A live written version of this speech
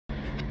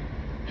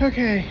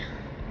Okay,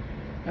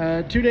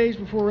 2 days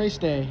before race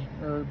day,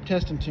 or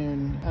test and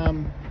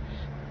tune,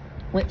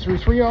 went through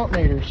 3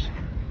 alternators.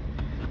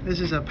 This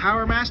is a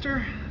Power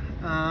Master.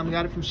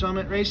 Got it from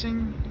Summit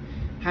Racing.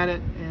 Had it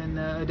in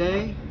a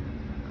day.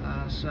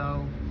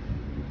 So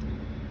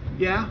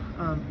yeah,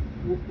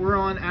 we're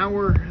on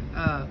hour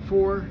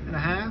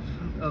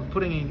 4.5 of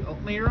putting an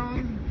alternator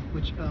on,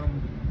 which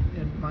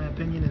in my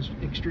opinion is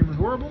extremely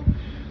horrible.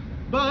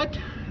 But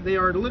they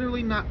are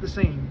literally not the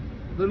same.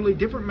 Literally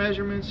different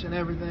measurements and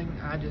everything.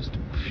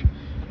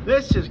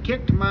 This has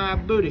kicked my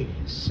booty.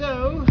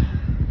 So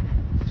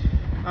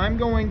I'm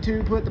going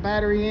to put the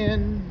battery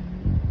in.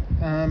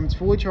 It's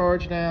fully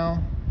charged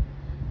now.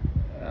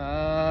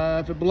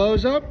 If it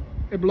blows up,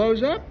 it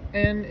blows up,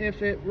 and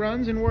if it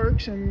runs and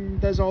works and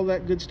does all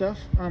that good stuff,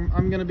 I'm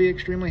going to be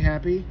extremely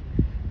happy.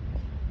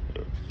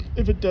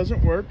 If it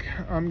doesn't work,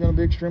 I'm going to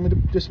be extremely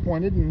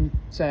disappointed and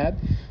sad.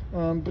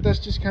 But that's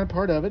just kind of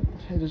part of it.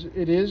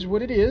 It is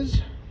what it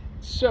is.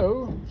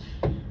 So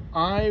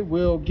I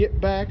will get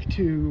back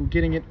to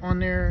getting it on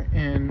there,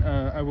 and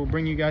I will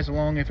bring you guys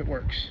along if it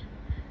works.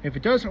 If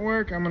it doesn't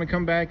work, I'm going to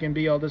come back and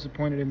be all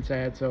disappointed and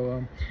sad.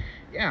 So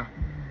yeah,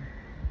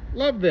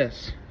 love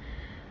this.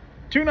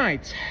 2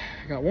 nights.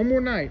 I got 1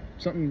 more night.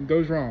 Something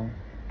goes wrong.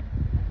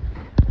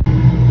 All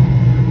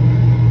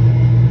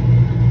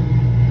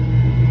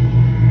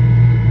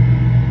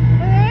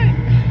right.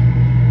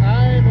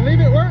 I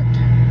believe it worked.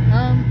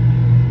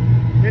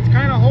 It's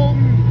kind of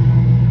holding.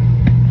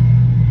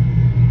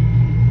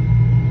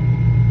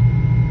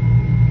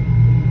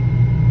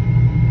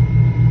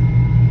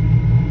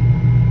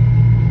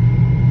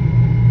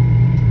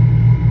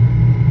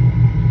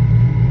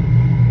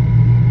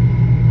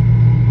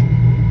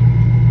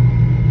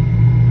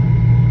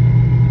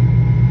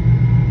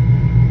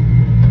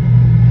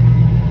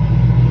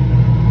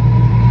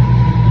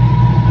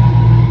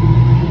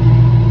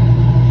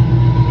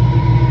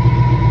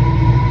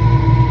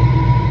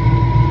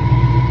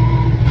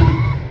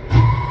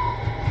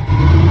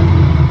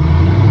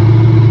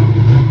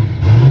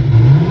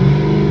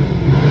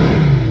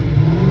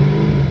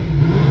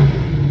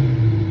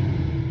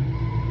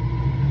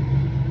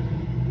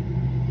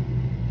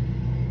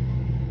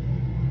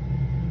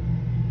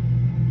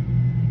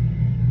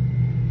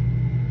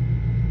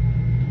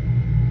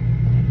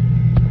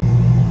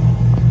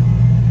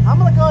 I'm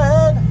gonna go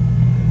ahead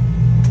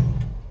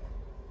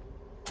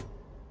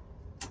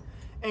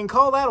and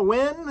call that a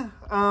win.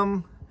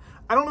 I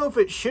don't know if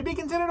it should be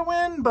considered a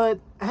win, but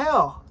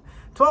hell,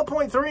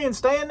 12.3 and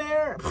staying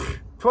there.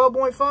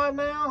 12.5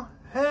 now,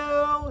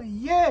 hell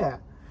yeah.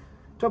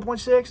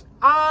 12.6,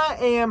 I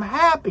am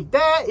happy.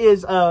 That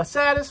is a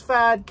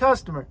satisfied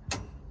customer.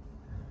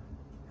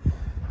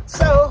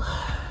 So,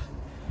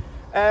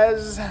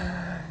 as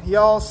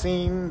y'all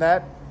seen,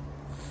 that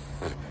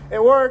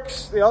it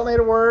works, the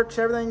alternator works,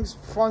 everything's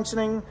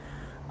functioning.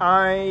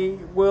 I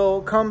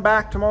will come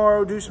back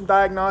tomorrow, do some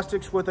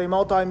diagnostics with a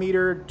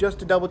multimeter just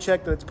to double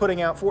check that it's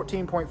putting out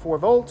 14.4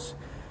 volts.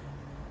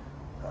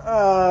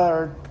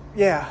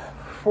 Yeah,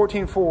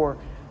 14.4.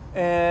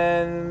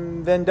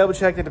 And then double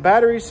check that the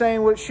battery's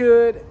saying what it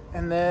should.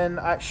 And then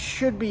that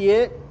should be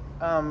it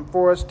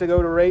for us to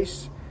go to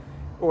race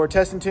or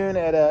test and tune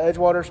at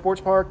Edgewater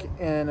Sports Park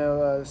in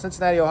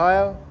Cincinnati,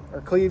 Ohio,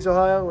 or Cleves,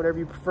 Ohio, whatever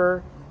you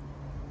prefer.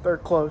 They're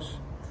close.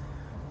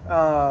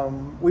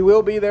 We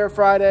will be there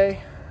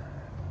Friday.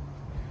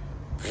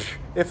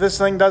 If this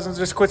thing doesn't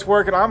just quit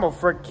working, I'm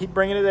gonna keep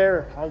bringing it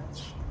there.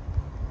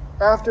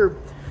 After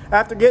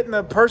getting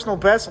the personal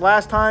best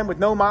last time with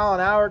no mile an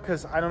hour,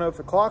 because I don't know if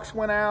the clocks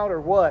went out or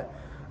what.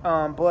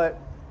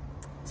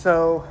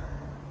 So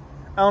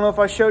I don't know if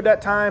I showed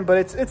that time, but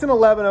it's an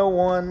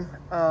 11:01.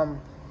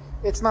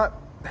 It's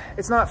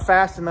not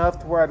fast enough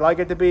to where I'd like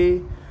it to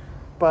be.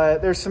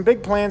 But there's some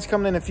big plans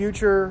coming in the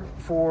future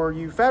for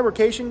you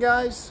fabrication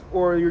guys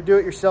or your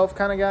do-it-yourself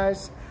kind of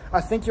guys.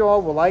 I think you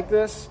all will like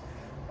this.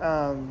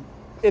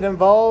 It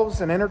involves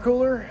an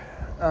intercooler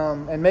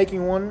and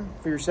making one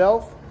for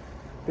yourself,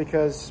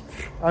 because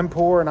I'm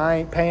poor and I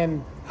ain't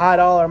paying high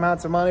dollar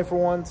amounts of money for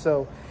one.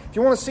 So if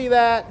you want to see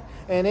that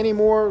and any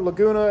more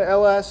Laguna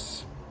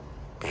LS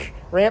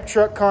ramp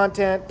truck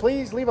content,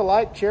 please leave a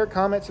like, share,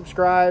 comment,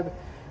 subscribe.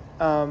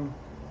 I'll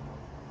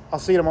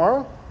see you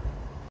tomorrow.